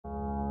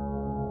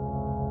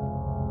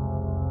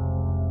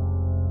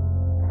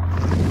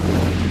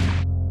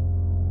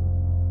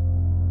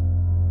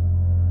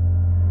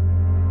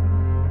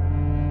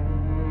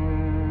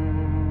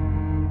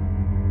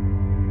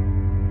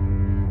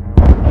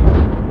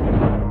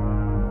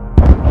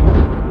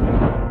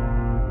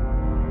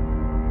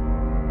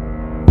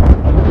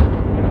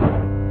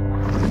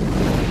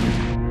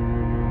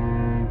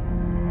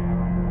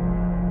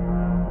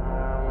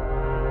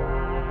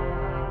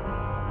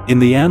In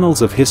the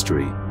annals of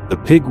history,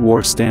 the Pig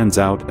War stands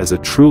out as a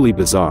truly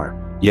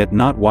bizarre, yet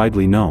not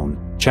widely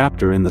known,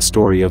 chapter in the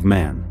story of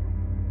man.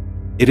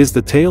 It is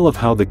the tale of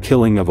how the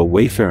killing of a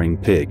wayfaring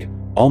pig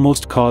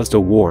almost caused a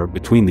war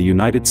between the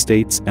United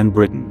States and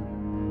Britain.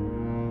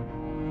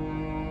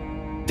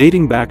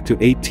 Dating back to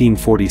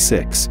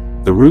 1846,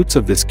 the roots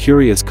of this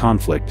curious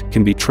conflict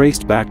can be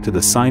traced back to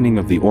the signing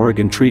of the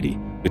Oregon Treaty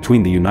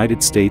between the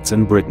United States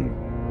and Britain.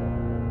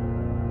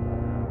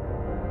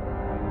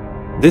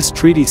 This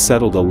treaty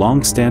settled a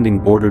long-standing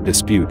border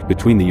dispute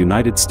between the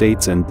United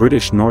States and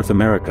British North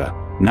America,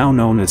 now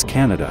known as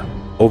Canada,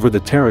 over the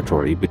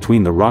territory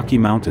between the Rocky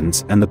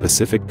Mountains and the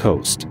Pacific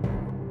coast.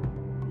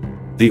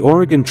 The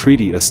Oregon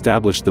Treaty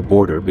established the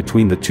border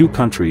between the two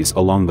countries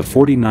along the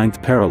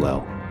 49th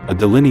parallel, a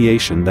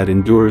delineation that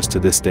endures to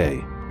this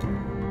day.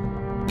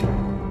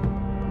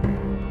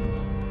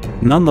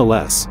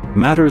 Nonetheless,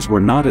 matters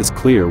were not as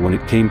clear when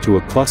it came to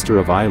a cluster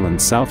of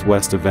islands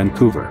southwest of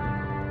Vancouver.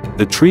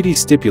 The treaty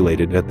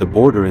stipulated that the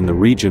border in the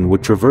region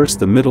would traverse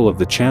the middle of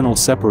the channel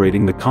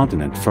separating the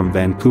continent from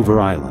Vancouver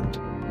Island.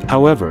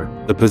 However,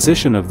 the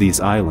position of these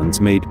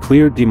islands made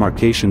clear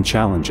demarcation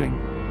challenging.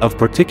 Of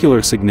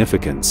particular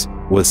significance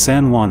was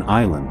San Juan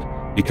Island,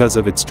 because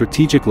of its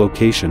strategic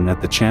location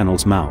at the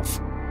channel's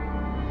mouth.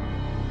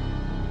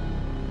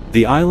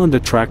 The island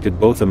attracted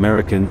both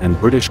American and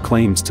British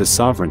claims to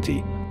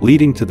sovereignty,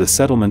 leading to the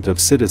settlement of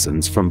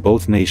citizens from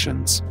both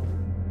nations.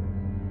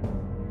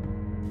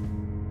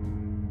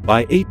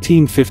 By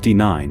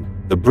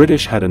 1859, the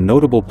British had a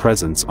notable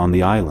presence on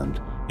the island,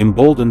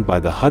 emboldened by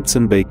the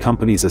Hudson Bay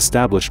Company's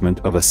establishment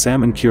of a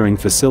salmon curing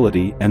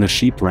facility and a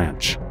sheep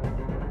ranch.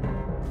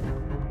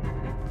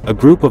 A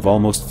group of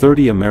almost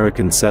 30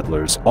 American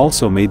settlers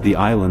also made the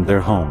island their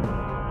home.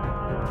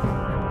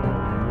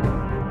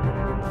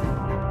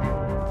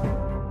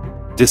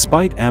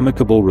 Despite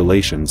amicable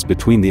relations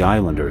between the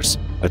islanders,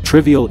 a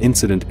trivial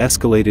incident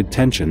escalated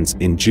tensions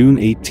in June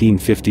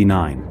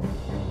 1859.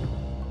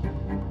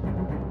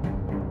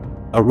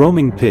 A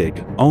roaming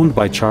pig, owned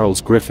by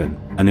Charles Griffin,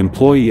 an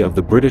employee of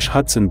the British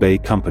Hudson Bay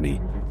Company,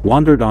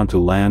 wandered onto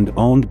land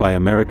owned by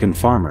American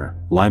farmer,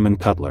 Lyman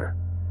Cutler.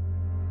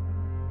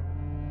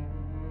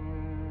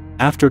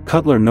 After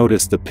Cutler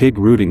noticed the pig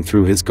rooting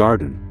through his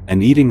garden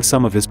and eating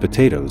some of his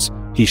potatoes,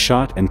 he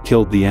shot and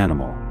killed the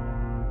animal.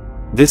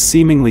 This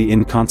seemingly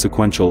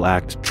inconsequential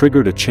act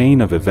triggered a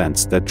chain of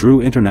events that drew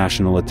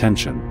international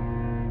attention.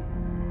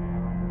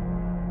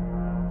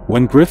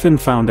 When Griffin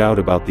found out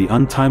about the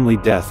untimely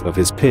death of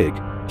his pig,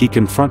 he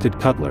confronted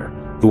Cutler,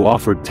 who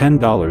offered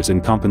 $10 in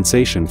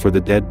compensation for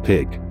the dead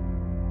pig.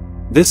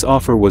 This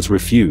offer was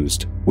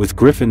refused, with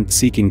Griffin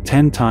seeking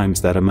 10 times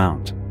that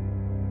amount.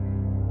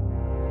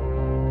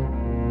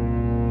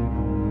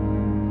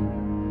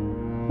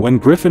 When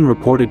Griffin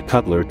reported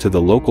Cutler to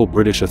the local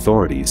British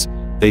authorities,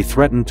 they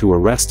threatened to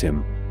arrest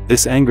him.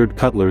 This angered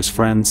Cutler's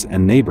friends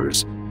and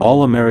neighbors,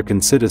 all American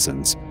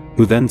citizens,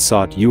 who then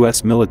sought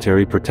U.S.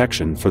 military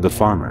protection for the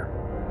farmer.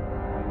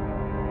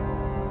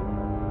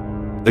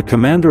 The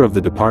commander of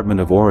the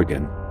Department of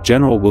Oregon,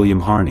 General William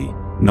Harney,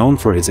 known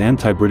for his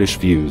anti-British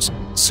views,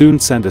 soon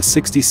sent a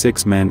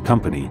 66-man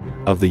company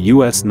of the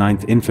U.S.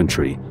 9th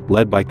Infantry,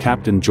 led by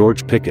Captain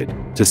George Pickett,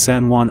 to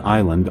San Juan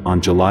Island on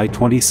July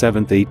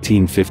 27,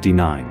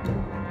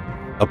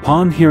 1859.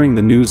 Upon hearing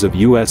the news of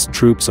U.S.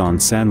 troops on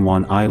San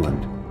Juan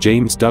Island,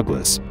 James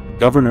Douglas,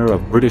 governor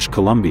of British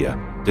Columbia,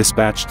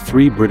 dispatched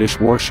 3 British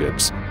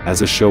warships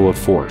as a show of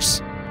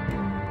force.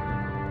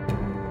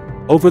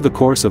 Over the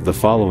course of the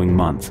following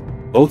month,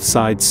 both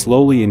sides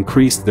slowly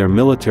increased their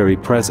military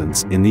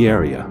presence in the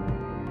area.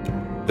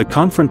 The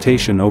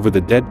confrontation over the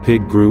dead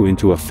pig grew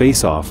into a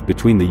face-off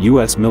between the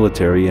U.S.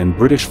 military and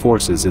British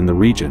forces in the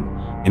region,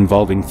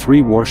 involving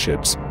 3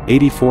 warships,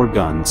 84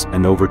 guns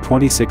and over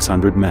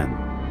 2,600 men.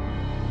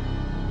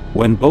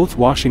 When both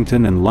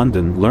Washington and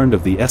London learned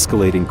of the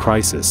escalating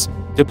crisis,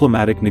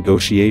 diplomatic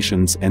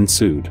negotiations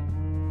ensued.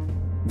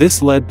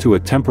 This led to a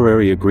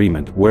temporary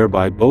agreement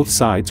whereby both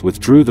sides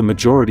withdrew the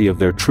majority of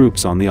their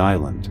troops on the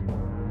island.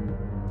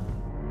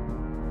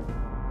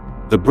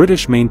 The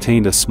British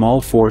maintained a small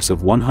force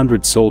of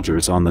 100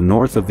 soldiers on the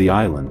north of the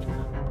island,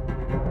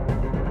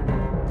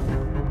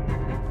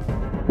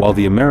 while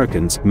the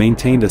Americans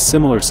maintained a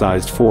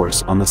similar-sized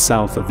force on the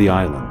south of the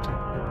island.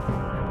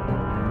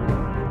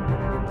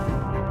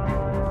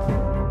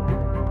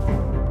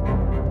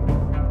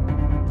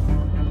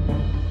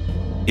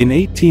 In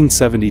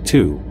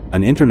 1872,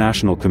 an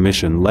international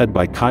commission led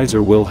by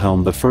Kaiser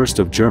Wilhelm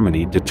I of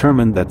Germany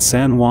determined that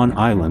San Juan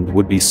Island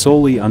would be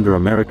solely under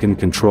American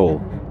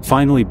control,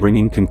 finally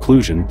bringing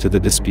conclusion to the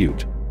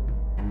dispute.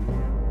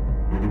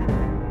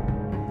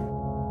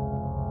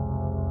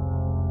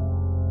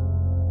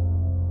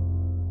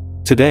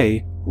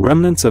 Today,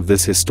 remnants of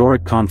this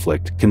historic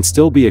conflict can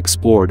still be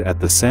explored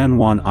at the San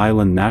Juan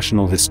Island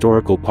National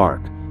Historical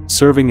Park,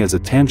 serving as a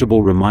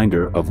tangible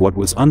reminder of what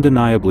was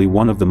undeniably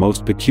one of the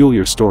most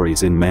peculiar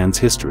stories in man's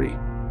history.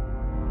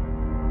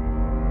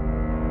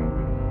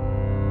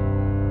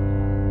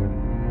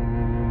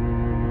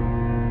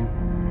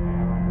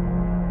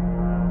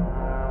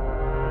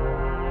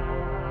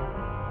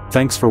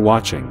 Thanks for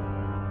watching.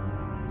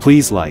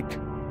 Please like,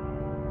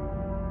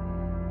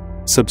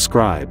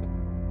 subscribe,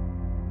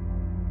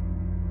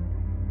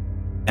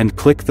 and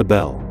click the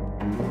bell.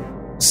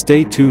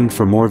 Stay tuned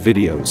for more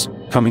videos,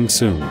 coming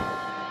soon.